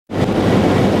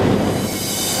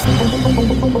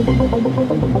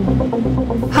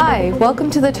Hi, welcome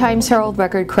to the Times Herald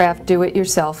Record Craft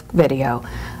Do-It-Yourself video.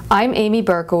 I'm Amy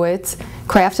Berkowitz,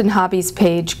 Craft and Hobbies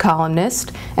page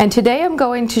columnist, and today I'm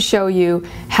going to show you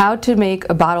how to make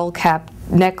a bottle cap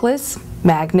necklace,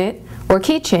 magnet, or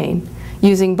keychain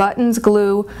using buttons,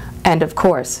 glue, and of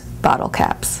course, bottle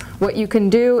caps. What you can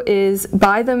do is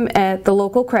buy them at the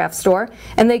local craft store,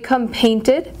 and they come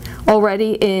painted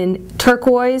already in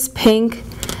turquoise, pink,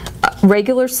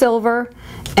 regular silver,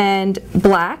 and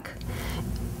black.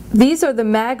 These are the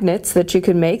magnets that you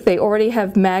can make. They already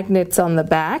have magnets on the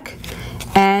back,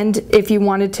 and if you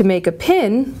wanted to make a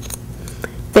pin,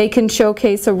 they can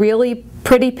showcase a really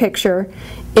pretty picture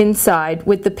inside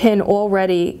with the pin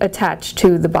already attached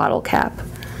to the bottle cap.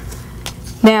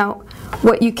 Now,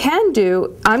 what you can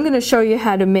do, I'm going to show you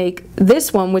how to make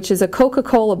this one, which is a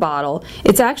Coca-Cola bottle.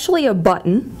 It's actually a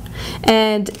button,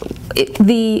 and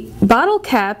the bottle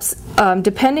caps,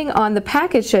 depending on the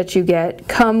package that you get,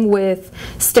 come with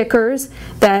stickers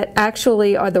that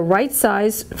actually are the right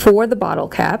size for the bottle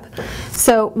cap.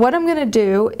 So what I'm going to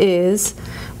do is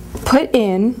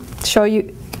show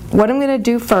you what I'm going to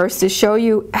do first is show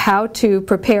you how to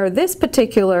prepare this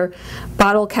particular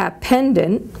bottle cap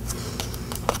pendant.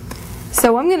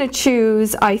 So I'm going to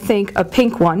choose, I think, a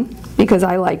pink one because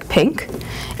I like pink,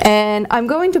 and I'm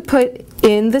going to put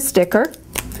in the sticker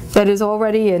that is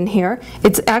already in here.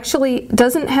 It actually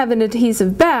doesn't have an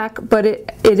adhesive back, but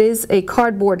it is a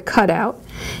cardboard cutout,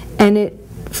 and it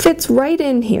fits right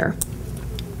in here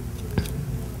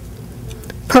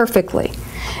perfectly.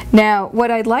 Now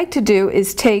what I'd like to do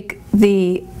is take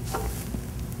the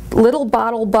little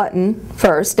bottle button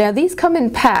first. Now these come in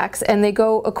packs and they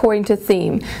go according to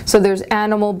theme. So there's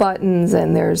animal buttons,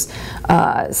 and there's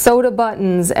soda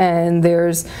buttons, and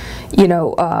there's, you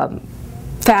know,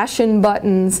 fashion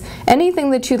buttons,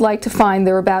 anything that you'd like to find.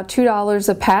 They're about $2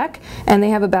 a pack, and they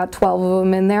have about 12 of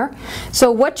them in there. So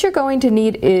what you're going to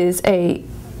need is a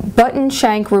button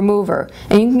shank remover,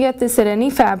 and you can get this at any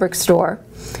fabric store.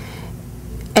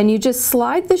 And you just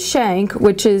slide the shank,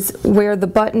 which is where the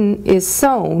button is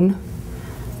sewn,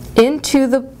 into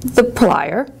the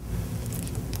plier,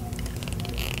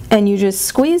 and you just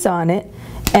squeeze on it,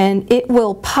 and it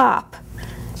will pop.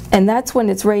 And that's when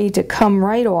it's ready to come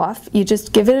right off. You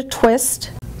just give it a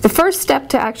twist. The first step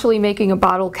to actually making a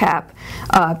bottle cap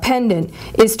pendant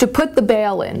is to put the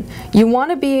bail in. You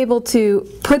want to be able to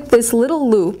put this little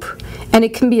loop, and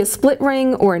it can be a split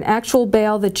ring or an actual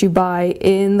bail that you buy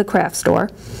in the craft store.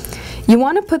 You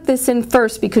want to put this in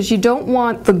first because you don't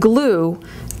want the glue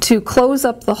to close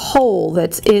up the hole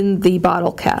that's in the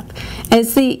bottle cap. And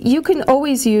you can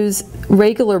always use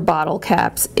regular bottle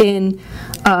caps in,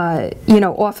 you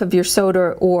know, off of your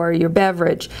soda or your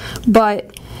beverage,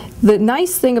 but the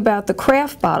nice thing about the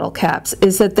craft bottle caps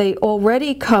is that they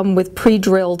already come with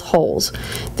pre-drilled holes.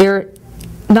 They're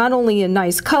not only in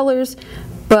nice colors,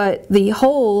 but the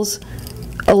holes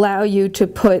allow you to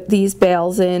put these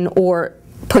bails in, or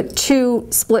put 2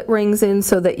 split rings in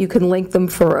so that you can link them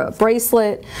for a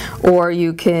bracelet, or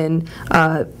you can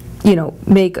you know,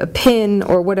 make a pin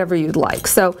or whatever you'd like.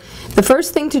 So the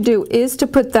first thing to do is to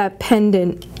put that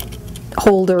pendant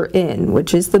holder in,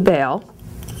 which is the bail.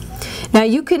 Now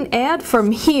you can add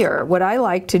from here. What I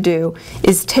like to do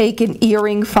is take an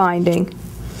earring finding,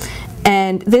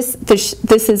 and this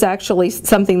is actually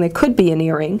something that could be an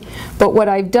earring, but what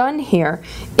I've done here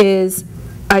is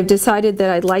I've decided that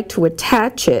I'd like to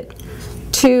attach it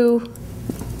to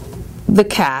the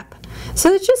cap,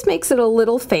 so it just makes it a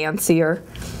little fancier.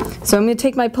 So I'm going to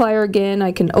take my plier again.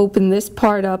 I can open this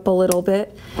part up a little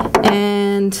bit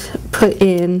and put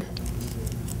in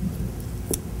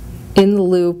the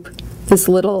loop this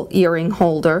little earring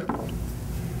holder,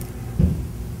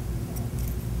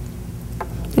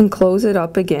 and close it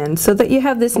up again so that you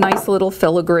have this nice little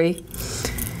filigree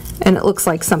and it looks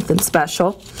like something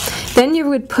special. Then you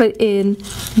would put in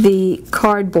the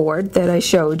cardboard that I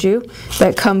showed you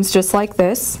that comes just like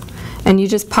this, and you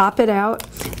just pop it out,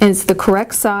 and it's the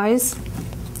correct size,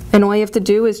 and all you have to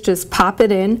do is just pop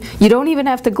it in. You don't even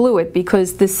have to glue it,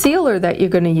 because the sealer that you're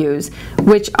going to use,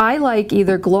 which I like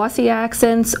either glossy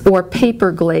accents or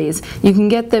paper glaze, you can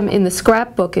get them in the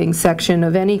scrapbooking section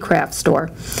of any craft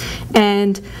store.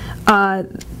 And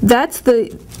that's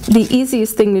the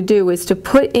easiest thing to do, is to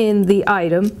put in the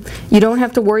item. You don't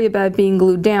have to worry about it being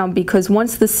glued down, because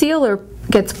once the sealer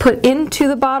gets put into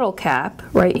the bottle cap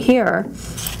right here,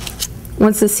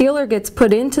 once the sealer gets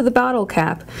put into the bottle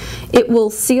cap, it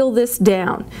will seal this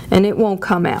down and it won't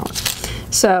come out.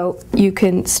 So you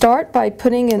can start by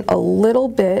putting in a little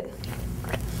bit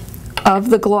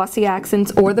of the glossy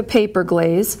accents or the paper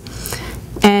glaze,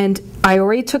 and I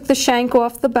already took the shank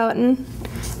off the button,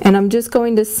 and I'm just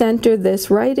going to center this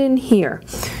right in here.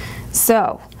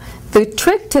 So the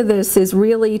trick to this is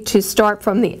really to start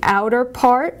from the outer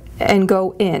part and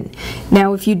go in.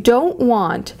 Now if you don't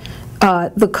want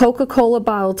the Coca-Cola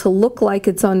bottle to look like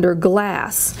it's under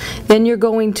glass, then you're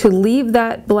going to leave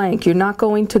that blank. You're not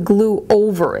going to glue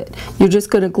over it. You're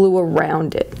just going to glue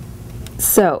around it.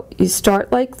 So you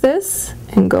start like this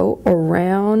and go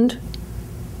around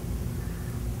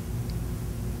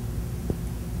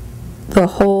the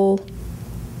whole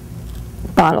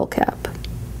bottle cap.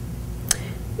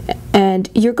 And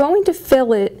you're going to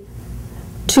fill it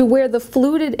to where the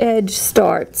fluted edge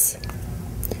starts.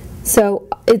 So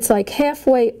it's like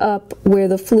halfway up where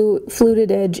the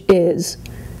fluted edge is.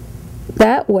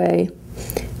 That way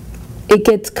it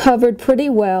gets covered pretty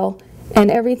well and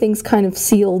everything's kind of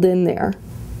sealed in there.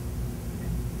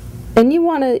 And you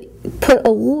want to put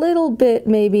a little bit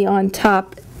maybe on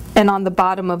top and on the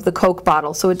bottom of the Coke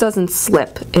bottle so it doesn't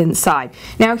slip inside.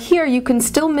 Now here you can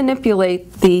still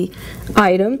manipulate the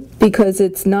item because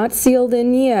it's not sealed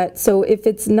in yet, so if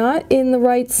it's not in the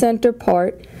right center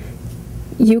part,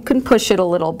 you can push it a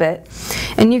little bit.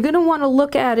 And you're going to want to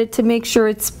look at it to make sure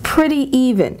it's pretty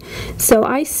even. So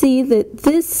I see that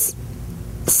this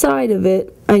side of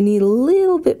it, I need a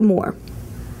little bit more.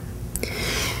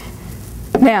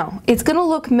 Now, it's going to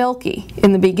look milky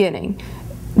in the beginning.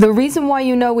 The reason why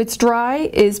you know it's dry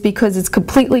is because it's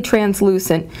completely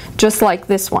translucent, just like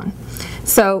this one.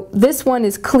 So this one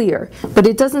is clear, but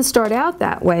it doesn't start out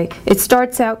that way. It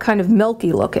starts out kind of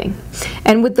milky looking.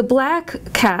 And with the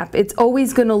black cap, it's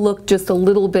always going to look just a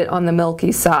little bit on the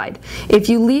milky side. If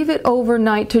you leave it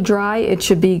overnight to dry, it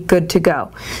should be good to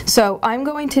go. So I'm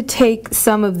going to take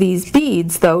some of these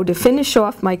beads, though, to finish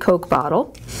off my Coke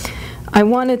bottle. I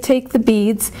want to take the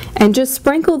beads and just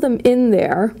sprinkle them in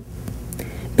there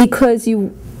because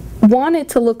you want it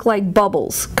to look like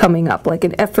bubbles coming up, like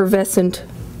an effervescent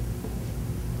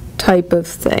type of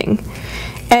thing.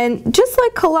 And just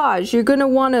like collage, you're going to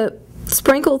want to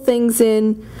sprinkle things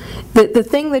in. The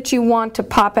thing that you want to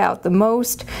pop out the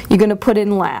most, you're going to put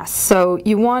in last. So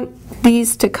you want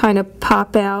these to kind of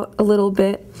pop out a little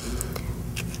bit.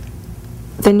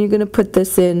 Then you're going to put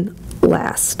this in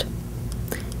last.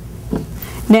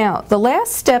 Now, the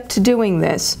last step to doing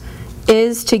this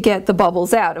is to get the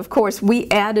bubbles out. Of course, we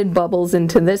added bubbles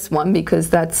into this one because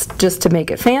that's just to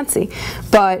make it fancy.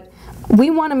 But we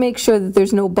want to make sure that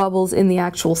there's no bubbles in the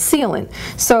actual sealant.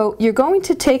 So you're going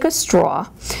to take a straw,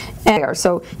 and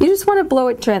so you just want to blow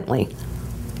it gently.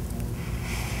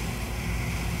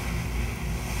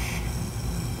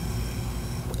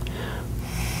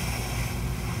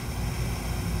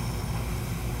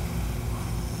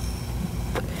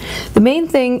 The main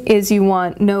thing is you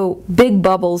want no big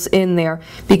bubbles in there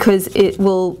because it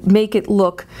will make it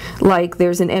look like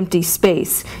there's an empty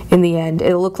space in the end.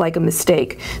 It'll look like a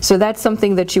mistake. So that's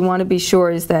something that you want to be sure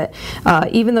is that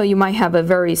even though you might have a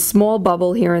very small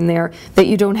bubble here and there, that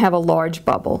you don't have a large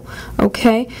bubble.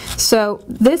 Okay? So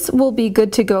this will be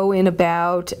good to go in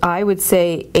about, I would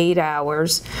say, 8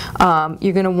 hours.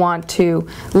 You're going to want to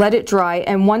let it dry,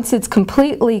 and once it's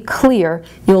completely clear,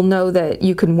 you'll know that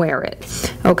you can wear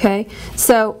it. Okay?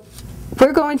 So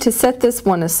we're going to set this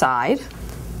one aside.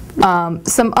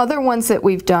 Some other ones that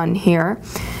we've done here.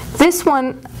 This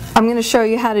one, I'm going to show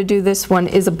you how to do this one,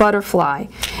 is a butterfly.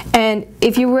 And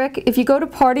if you go to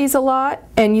parties a lot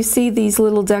and you see these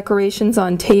little decorations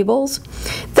on tables,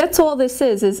 that's all this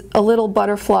is a little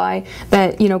butterfly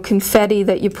that, you know, confetti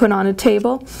that you put on a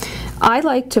table. I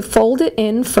like to fold it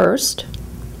in first.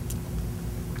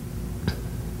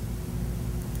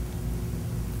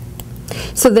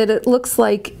 So that it looks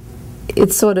like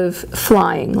it's sort of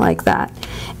flying like that.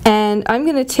 And I'm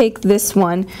going to take this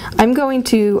one. I'm going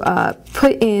to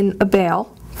put in a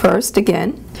bail first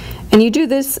again. And you do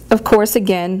this, of course,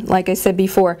 again, like I said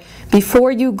before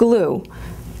you glue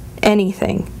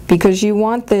anything, because you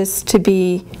want this to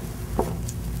be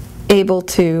able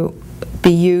to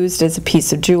be used as a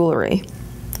piece of jewelry.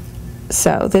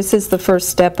 So this is the first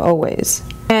step always.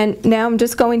 And now I'm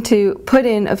just going to put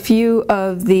in a few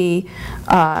of the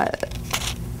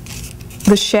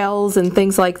shells and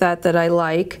things like that that I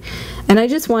like. And I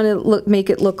just want to make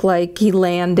it look like he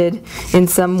landed in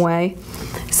some way.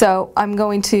 So I'm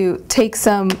going to take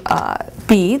some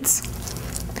beads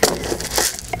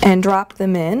and drop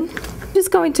them in. I'm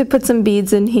just going to put some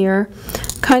beads in here,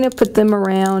 kind of put them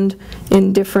around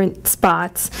in different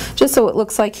spots, just so it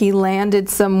looks like he landed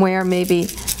somewhere, maybe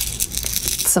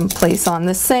someplace on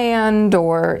the sand,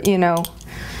 or, you know,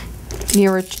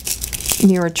 near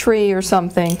a tree or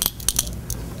something.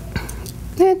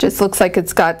 It just looks like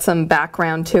it's got some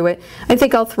background to it. I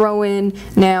think I'll throw in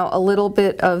now a little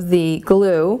bit of the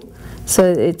glue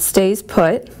so that it stays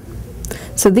put.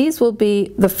 So these will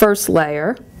be the first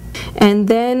layer, and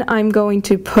then I'm going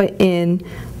to put in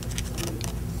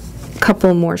a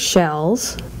couple more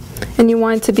shells, and you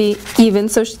want it to be even,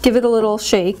 so give it a little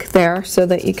shake there so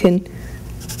that you can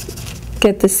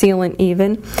get the sealant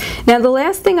even. Now the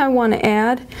last thing I want to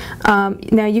add,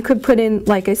 now you could put in,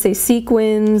 like I say,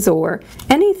 sequins or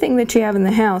anything that you have in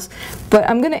the house, but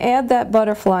I'm going to add that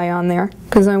butterfly on there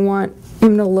because I want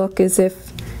him to look as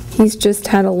if he's just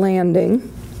had a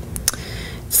landing.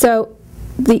 So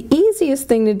the easiest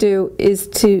thing to do is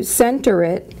to center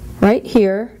it right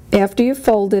here after you've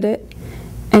folded it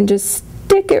and just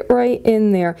stick it right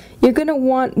in there. You're going to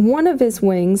want one of his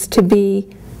wings to be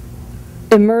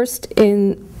immersed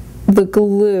in the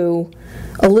glue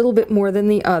a little bit more than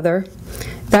the other.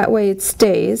 That way it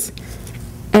stays,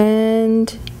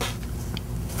 and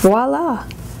voila!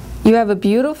 You have a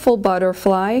beautiful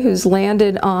butterfly who's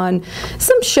landed on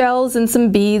some shells and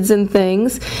some beads and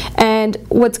things. And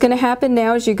what's going to happen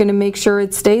now is you're going to make sure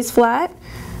it stays flat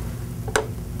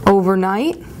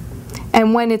overnight,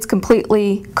 and when it's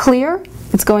completely clear,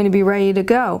 it's going to be ready to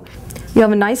go. You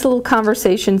have a nice little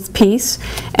conversation piece,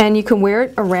 and you can wear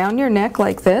it around your neck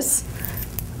like this.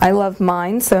 I love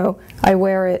mine, so I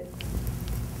wear it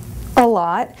a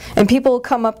lot, and people will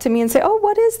come up to me and say, oh,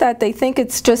 what is that? They think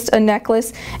it's just a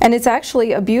necklace, and it's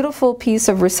actually a beautiful piece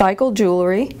of recycled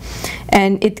jewelry,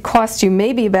 and it costs you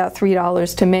maybe about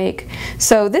 $3 to make.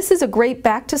 So this is a great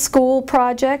back-to-school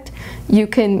project. You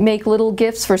can make little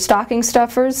gifts for stocking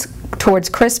stuffers towards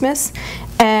Christmas,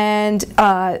 and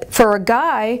for a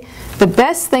guy, the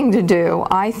best thing to do,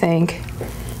 I think,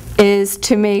 is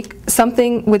to make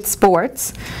something with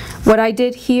sports. What I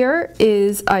did here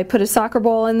is I put a soccer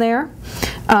ball in there.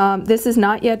 This is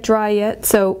not yet dry yet,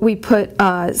 so we put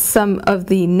some of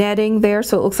the netting there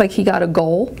so it looks like he got a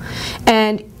goal.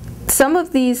 And some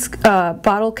of these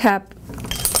bottle cap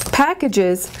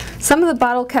packages, some of the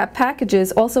bottle cap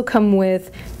packages also come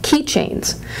with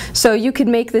keychains. So you could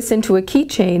make this into a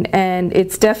keychain, and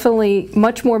it's definitely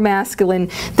much more masculine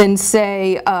than,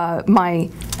 say, my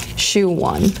shoe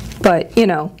one. But, you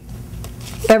know,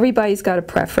 everybody's got a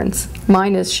preference.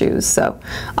 Mine is shoes, so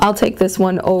I'll take this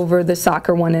one over the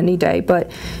soccer one any day.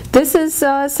 But this is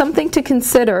something to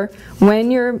consider when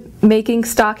you're making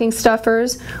stocking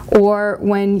stuffers, or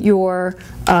when you're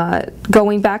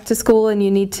going back to school and you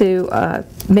need to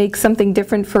make something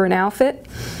different for an outfit.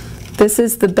 This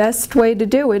is the best way to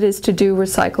do it, is to do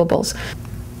recyclables.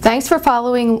 Thanks for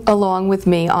following along with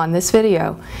me on this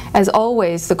video. As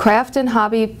always, the Craft and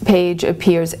Hobby page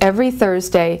appears every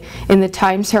Thursday in the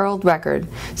Times-Herald Record.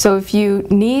 So if you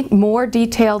need more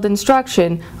detailed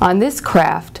instruction on this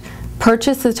craft,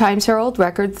 purchase the Times-Herald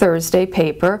Record Thursday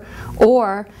paper,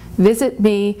 or visit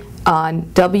me on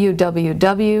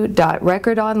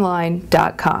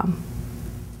www.recordonline.com.